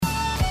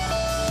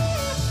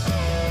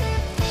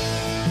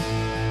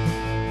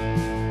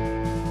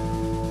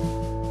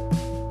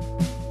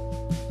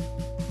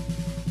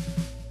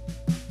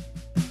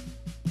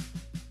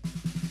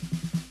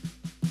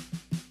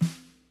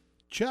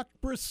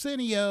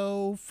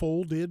proscenio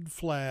folded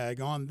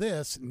flag on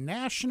this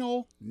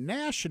National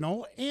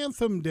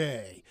Anthem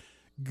Day.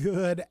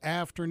 Good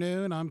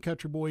afternoon. I'm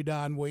Country Boy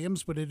Don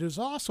Williams, but it is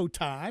also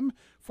time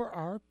for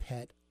our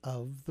Pet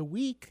of the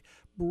Week,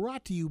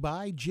 brought to you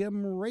by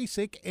Jim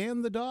Rasick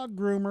and the Dog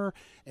Groomer.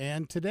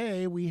 And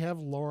today we have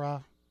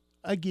Laura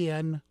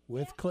again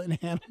with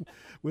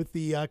with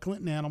the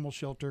Clinton Animal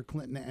Shelter,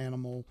 Clinton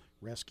Animal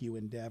Rescue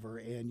Endeavor,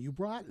 and you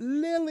brought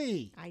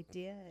Lily. I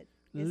did.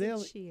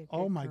 Lily. She a good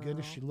oh my girl?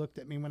 goodness, she looked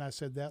at me when I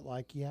said that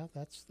like, yeah,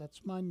 that's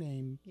my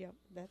name. Yep,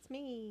 that's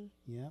me.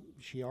 Yep,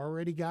 she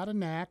already got a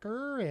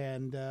knacker,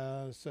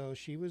 and so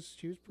she was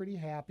pretty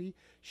happy.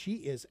 She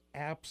is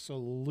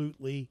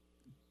absolutely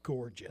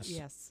gorgeous.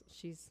 Yes,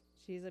 she's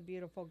a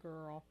beautiful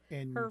girl.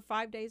 And her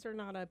 5 days are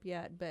not up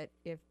yet, but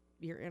if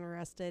you're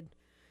interested,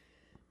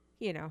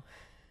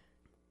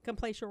 come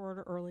place your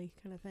order early,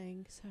 kind of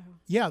thing. So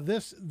yeah,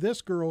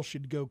 this girl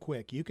should go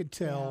quick. You could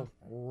tell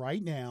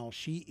right now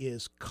she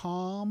is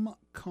calm.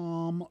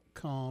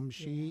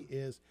 She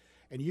is,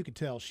 and you could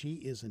tell she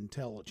is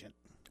intelligent.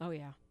 Oh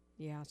yeah.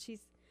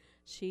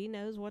 She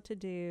knows what to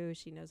do.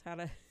 She knows how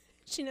to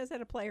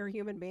play her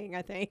human being,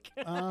 I think.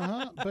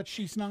 But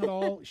she's not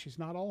all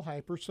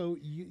hyper. So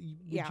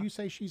would you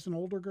say she's an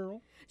older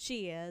girl?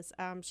 She is.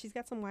 She's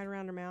got some white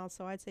around her mouth,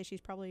 so I'd say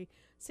she's probably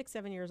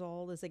 6-7 years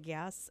old as a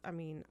guess. I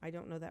mean, I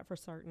don't know that for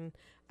certain.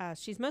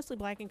 She's mostly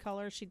black in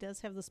color. She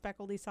does have the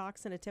speckledy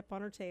socks and a tip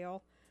on her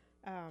tail.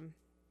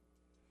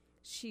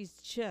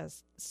 She's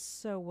just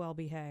so well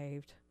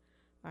behaved.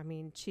 I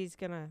mean, she's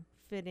gonna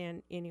fit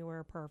in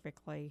anywhere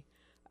perfectly.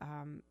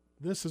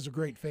 This is a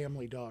great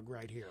family dog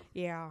right here.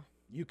 Yeah.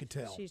 You could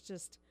tell. She's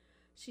just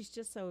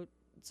so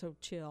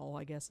chill,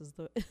 I guess is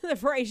the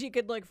phrase you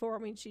could look for. I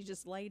mean, she's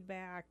just laid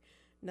back.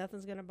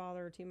 Nothing's going to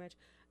bother her too much.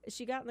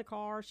 She got in the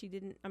car. She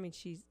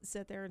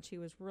sat there and she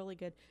was really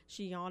good.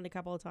 She yawned a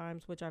couple of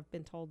times, which I've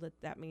been told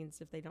that means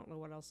if they don't know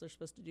what else they're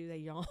supposed to do, they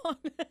yawn.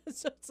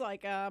 So it's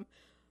like, I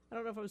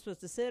don't know if I'm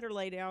supposed to sit or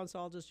lay down, so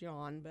I'll just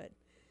yawn. But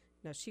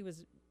no, she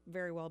was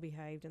very well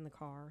behaved in the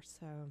car.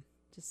 So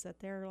just sat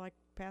there like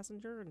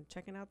passenger and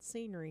checking out the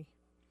scenery.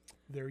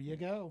 There you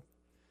go.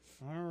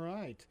 All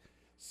right.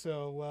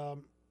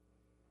 So,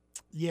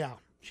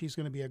 she's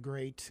going to be a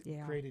great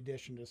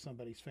addition to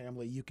somebody's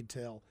family. You could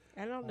tell.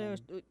 I don't know.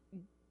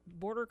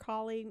 Border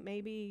Collie,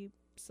 maybe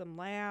some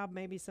Lab,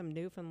 maybe some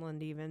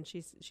Newfoundland even.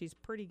 She's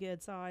pretty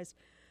good size.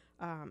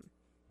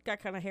 Got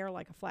kind of hair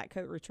like a flat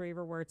coat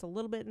retriever where it's a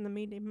little bit in the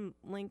medium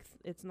length.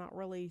 It's not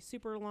really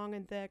super long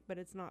and thick, but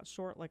it's not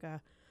short like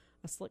a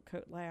slick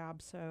coat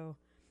Lab. So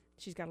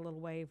she's got a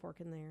little wave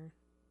working there.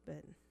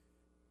 But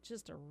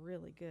just a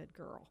really good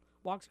girl.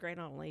 Walks great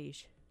on a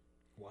leash.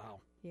 Wow.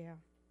 Yeah.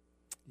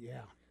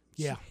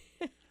 Yeah.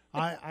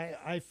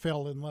 I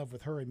fell in love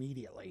with her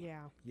immediately.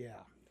 Yeah.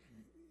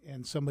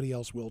 And somebody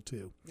else will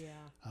too. Yeah.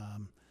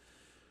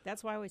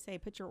 That's why we say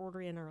put your order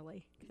in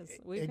early.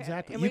 We've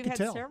exactly. Had, and you we've had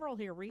tell. several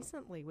here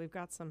recently. We've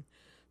got some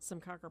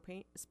Cocker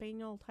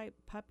Spaniel type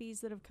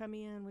puppies that have come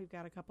in. We've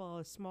got a couple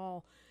of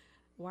small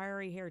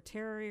wiry hair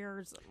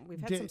terriers.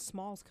 We've had some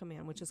smalls come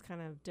in, which is kind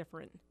of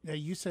different.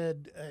 You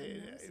said,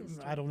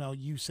 I don't know,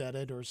 you said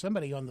it, or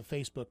somebody on the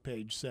Facebook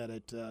page said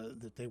it,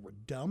 that they were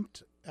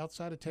dumped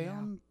outside of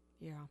town.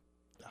 Yeah.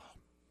 Oh.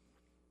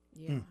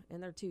 Yeah,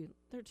 and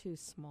they're too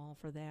small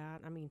for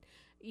that. I mean,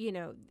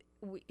 I'm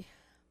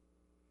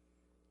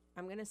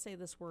going to say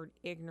this word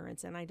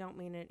ignorance, and I don't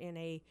mean it in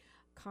a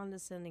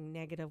condescending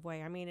negative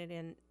way. I mean it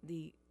in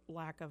the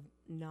lack of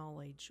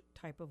knowledge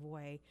type of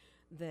way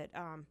that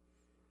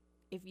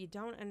if you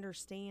don't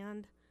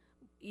understand,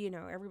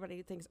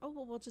 everybody thinks, oh,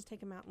 well, we'll just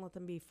take them out and let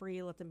them be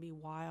free, let them be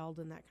wild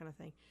and that kind of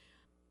thing.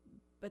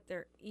 But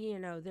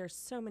there's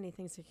so many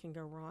things that can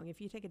go wrong.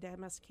 If you take a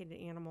domesticated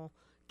animal,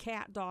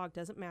 cat, dog,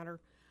 doesn't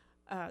matter,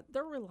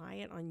 they're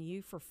reliant on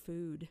you for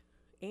food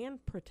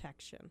and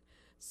protection.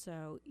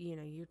 So,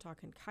 you're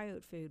talking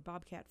coyote food,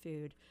 bobcat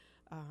food,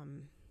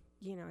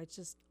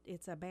 it's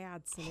a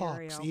bad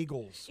scenario. Hawks,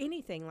 eagles.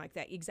 Anything like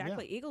that.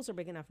 Exactly. Yeah. Eagles are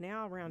big enough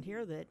now around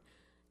here that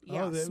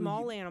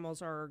small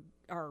animals are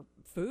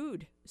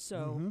food.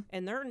 So,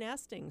 and they're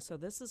nesting. So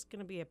this is going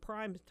to be a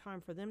prime time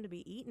for them to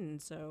be eaten.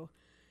 So,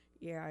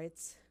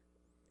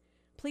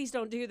 please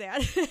don't do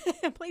that.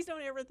 Please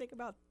don't ever think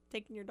about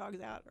taking your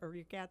dogs out or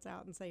your cats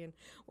out and saying,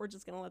 we're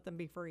just going to let them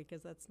be free,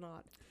 because that's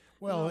not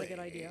a good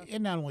idea.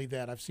 And not only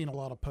that, I've seen a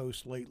lot of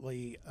posts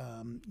lately,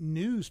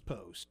 news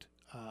posts,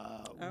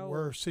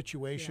 where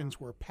situations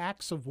where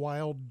packs of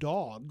wild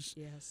dogs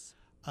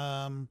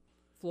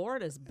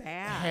Florida's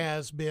bad.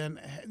 Has been,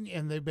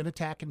 and they've been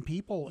attacking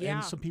people,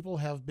 and some people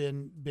have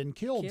been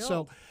killed.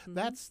 So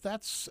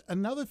that's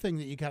another thing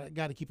that you got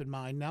to keep in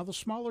mind. Now, the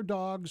smaller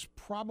dogs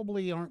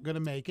probably aren't going to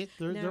make it.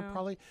 They're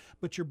probably,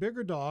 but your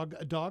bigger dog,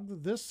 a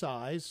dog this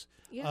size,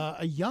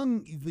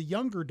 the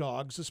younger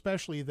dogs,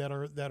 especially that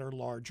are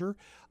larger,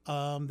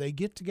 they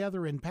get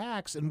together in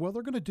packs, and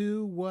they're going to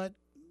do what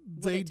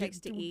it takes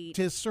to eat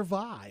to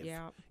survive.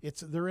 Yeah,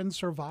 they're in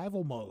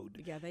survival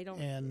mode. Yeah,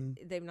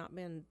 they've not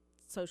been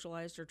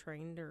socialized or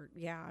trained, or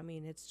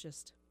it's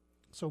just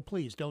So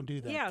please don't do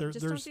that. Yeah, just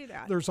don't there's do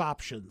that. there's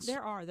options.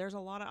 There's a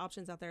lot of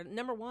options out there.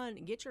 Number one,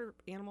 get your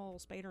animal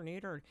spayed or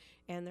neutered,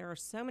 and there are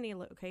so many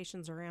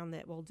locations around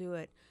that will do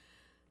it.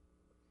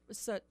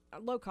 So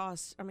low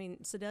cost. I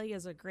mean, Sedalia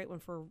is a great one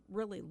for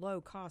really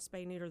low cost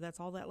spay neuter. That's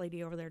all that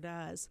lady over there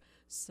does.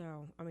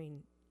 So I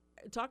mean,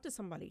 talk to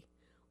somebody.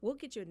 We'll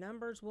get you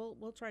numbers.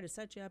 We'll try to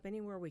set you up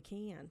anywhere we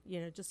can.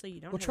 Just so you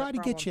don't. We'll have try a to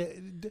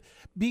problem. get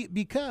you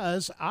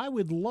because I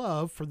would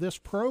love for this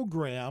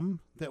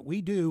program that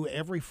we do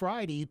every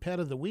Friday,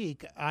 Pet of the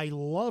Week. I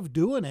love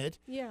doing it.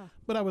 Yeah.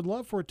 But I would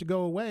love for it to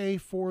go away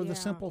for Yeah. the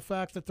simple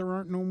fact that there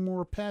aren't no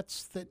more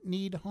pets that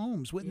need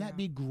homes. Wouldn't that Yeah.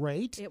 be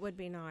great? It would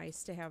be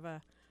nice to have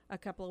a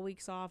couple of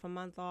weeks off, a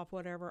month off,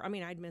 whatever. I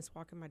mean, I'd miss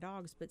walking my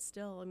dogs, but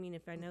still, I mean,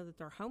 if I know that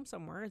they're home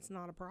somewhere, it's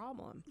not a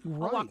problem. I'll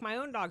Right. walk my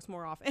own dogs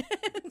more often.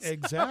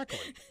 Exactly.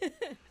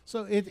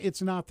 So it's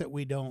not that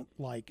we don't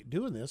like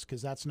doing this,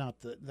 because that's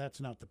not the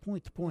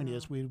point. The point No.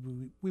 is we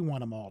want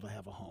them all to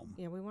have a home.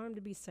 Yeah, we want them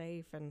to be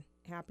safe and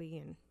happy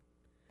and,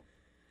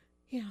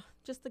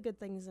 just the good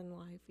things in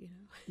life,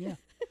 Yeah.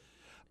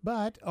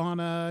 But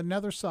on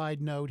another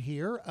side note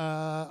here,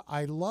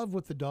 I love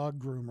what the dog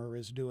groomer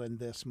is doing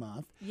this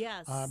month.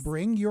 Yes.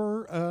 Bring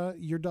your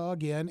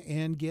dog in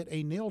and get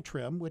a nail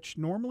trim, which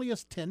normally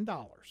is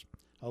 $10.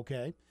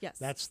 Okay, Yes.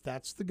 that's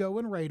the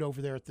going rate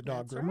over there at the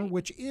dog That's groomer, right.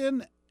 which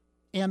in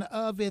and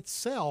of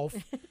itself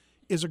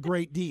is a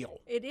great deal.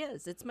 It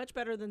is. It's much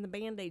better than the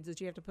Band-Aids that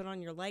you have to put on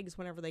your legs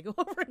whenever they go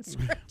over and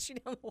stretch you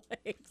down the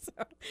legs.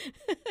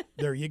 So.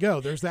 There you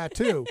go. There's that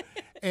too.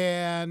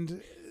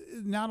 And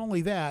not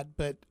only that,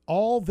 but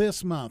all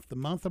this month, the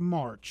month of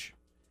March,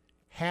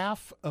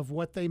 half of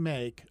what they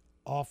make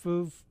off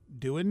of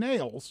doing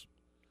nails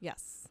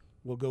Yes.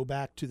 will go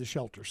back to the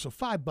shelter. So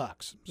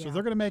 $5. So Yeah.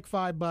 they're going to make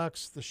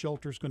 $5. The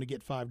shelter's going to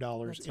get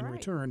 $5 That's in right.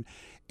 return.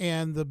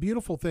 And the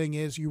beautiful thing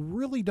is you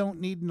really don't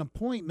need an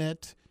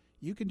appointment.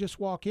 You can just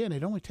walk in.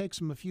 It only takes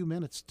them a few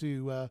minutes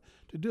to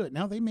do it.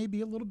 Now, they may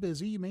be a little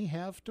busy. You may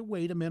have to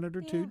wait a minute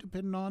or two, Yeah.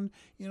 depending on,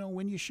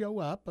 when you show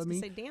up. I mean,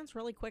 Say Dan's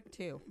really quick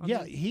too. I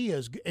yeah, mean, he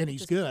is, and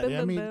he's just good. boom, I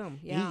boom, mean, boom.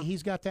 Yeah.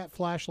 he's got that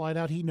flashlight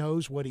out. He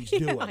knows what he's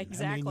Yeah, doing.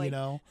 exactly.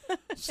 I mean,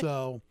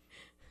 so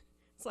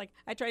It's like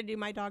I try to do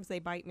my dogs. They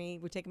bite me.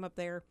 We take them up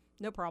there.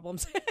 No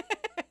problems.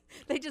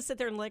 They just sit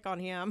there and lick on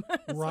him.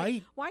 It's like,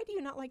 right. why do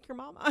you not like your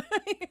mama?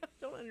 I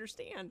don't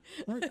understand.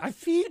 Right. I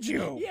feed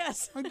you.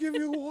 Yes. I give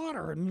you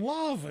water and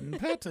love and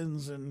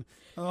petins and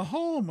a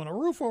home and a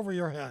roof over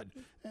your head,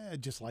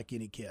 just like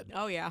any kid.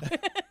 Oh yeah.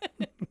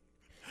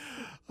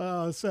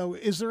 So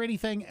is there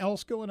anything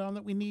else going on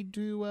that we need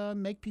to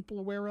make people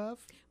aware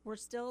of? We're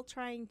still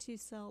trying to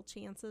sell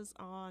chances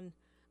on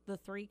the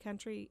three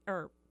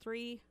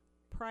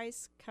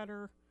price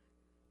cutter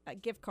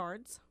gift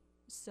cards.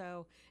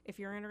 So if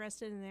you're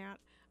interested in that,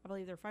 I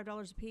believe they're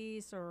 $5 a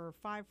piece or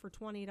 5 for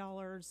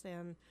 $20,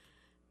 and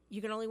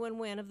you can only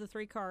win of the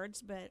 3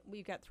 cards, but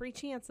we've got 3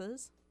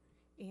 chances,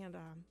 and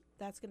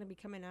that's going to be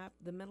coming up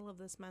the middle of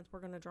this month. We're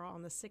going to draw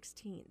on the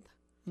 16th.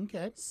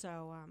 Okay.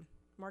 So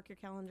mark your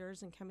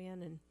calendars and come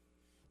in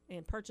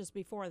and purchase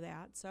before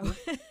that. So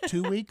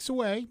 2 weeks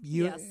away.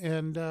 Yes.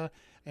 And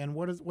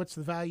what's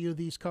the value of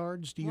these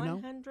cards? Do you know?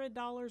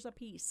 $100 a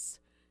piece.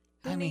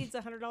 Who I mean- needs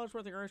 $100 worth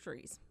of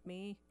groceries?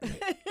 Me.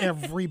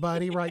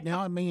 Everybody right now.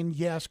 I mean,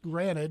 yes,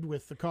 granted,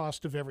 with the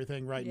cost of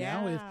everything right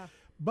now,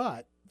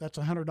 but that's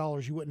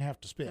 $100 you wouldn't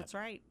have to spend. That's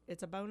right.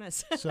 It's a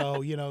bonus.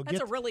 So That's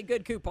a really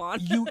good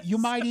coupon. you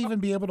might even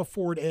be able to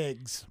afford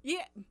eggs.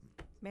 Yeah.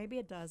 Maybe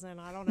it doesn't.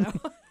 I don't know.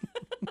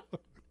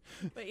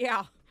 But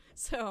yeah.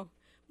 So,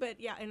 but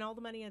yeah, and all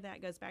the money of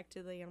that goes back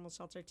to the animal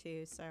shelter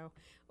too. So,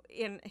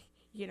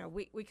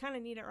 we kind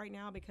of need it right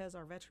now because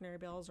our veterinary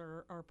bills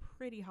are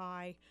pretty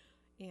high.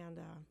 And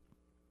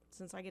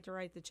since I get to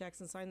write the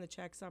checks and sign the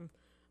checks, I'm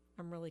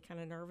really kind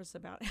of nervous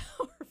about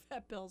how our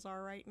vet bills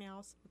are right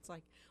now. So it's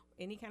like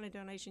any kind of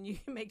donation you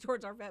can make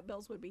towards our vet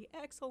bills would be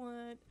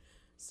excellent.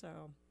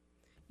 So,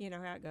 you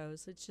know how it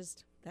goes. It's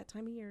just that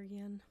time of year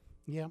again.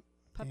 Yeah.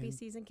 Puppy And-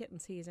 season, kitten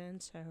season.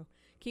 So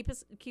keep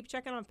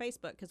checking on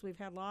Facebook because we've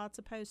had lots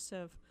of posts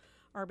of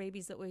our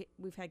babies that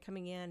we've had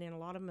coming in, and a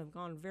lot of them have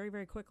gone very,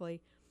 very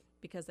quickly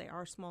because they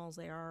are smalls,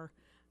 they are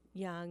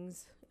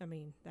youngs. I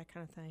mean, that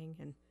kind of thing.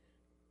 And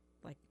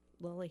like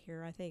Lily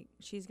here, I think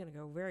she's going to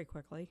go very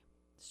quickly.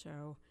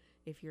 So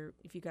if you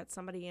got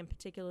somebody in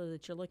particular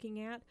that you're looking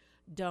at,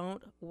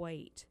 don't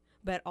wait,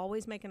 but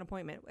always make an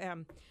appointment.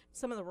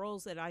 Some of the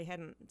rules that I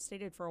hadn't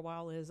stated for a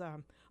while is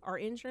our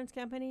insurance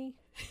company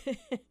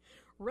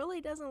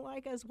really doesn't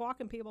like us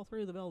walking people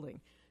through the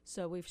building.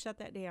 So we've shut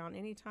that down.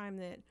 Anytime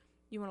that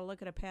you want to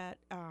look at a pet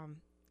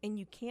and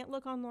you can't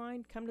look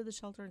online, come to the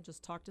shelter and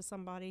just talk to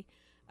somebody.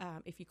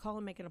 If you call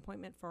and make an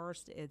appointment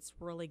first, it's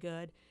really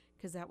good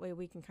because that way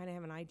we can kind of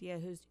have an idea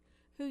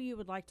who you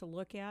would like to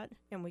look at,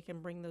 and we can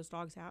bring those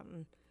dogs out,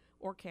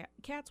 or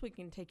cats we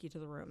can take you to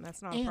the room.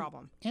 That's not a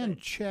problem. And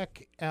But-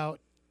 check out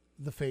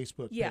the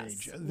Facebook Yes,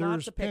 page. lots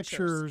There's of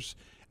pictures.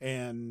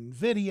 and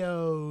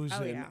videos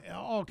Oh, and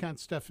all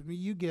kinds of stuff. I mean,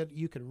 you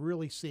could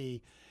really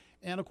see.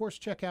 And, of course,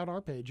 check out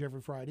our page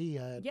every Friday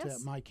at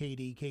Yes.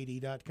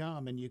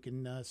 mykdkd.com, and you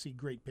can see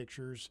great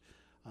pictures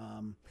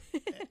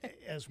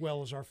as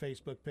well as our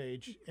Facebook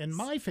page and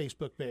my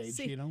Facebook page,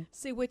 See, you know.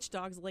 see which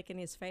dog's licking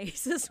his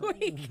face this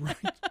week.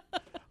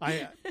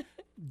 Right.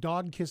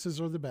 Dog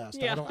kisses are the best.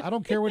 Yeah. I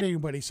don't care what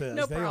anybody says.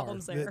 No they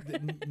problems are. there.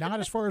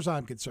 Not as far as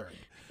I'm concerned.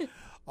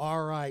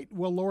 All right.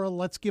 Well, Laura,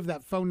 let's give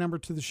that phone number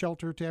to the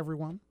shelter to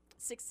everyone.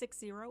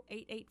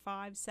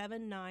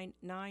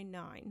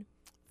 660-885-7999.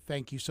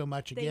 Thank you so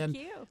much again.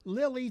 Thank you.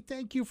 Lily,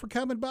 thank you for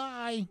coming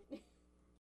by.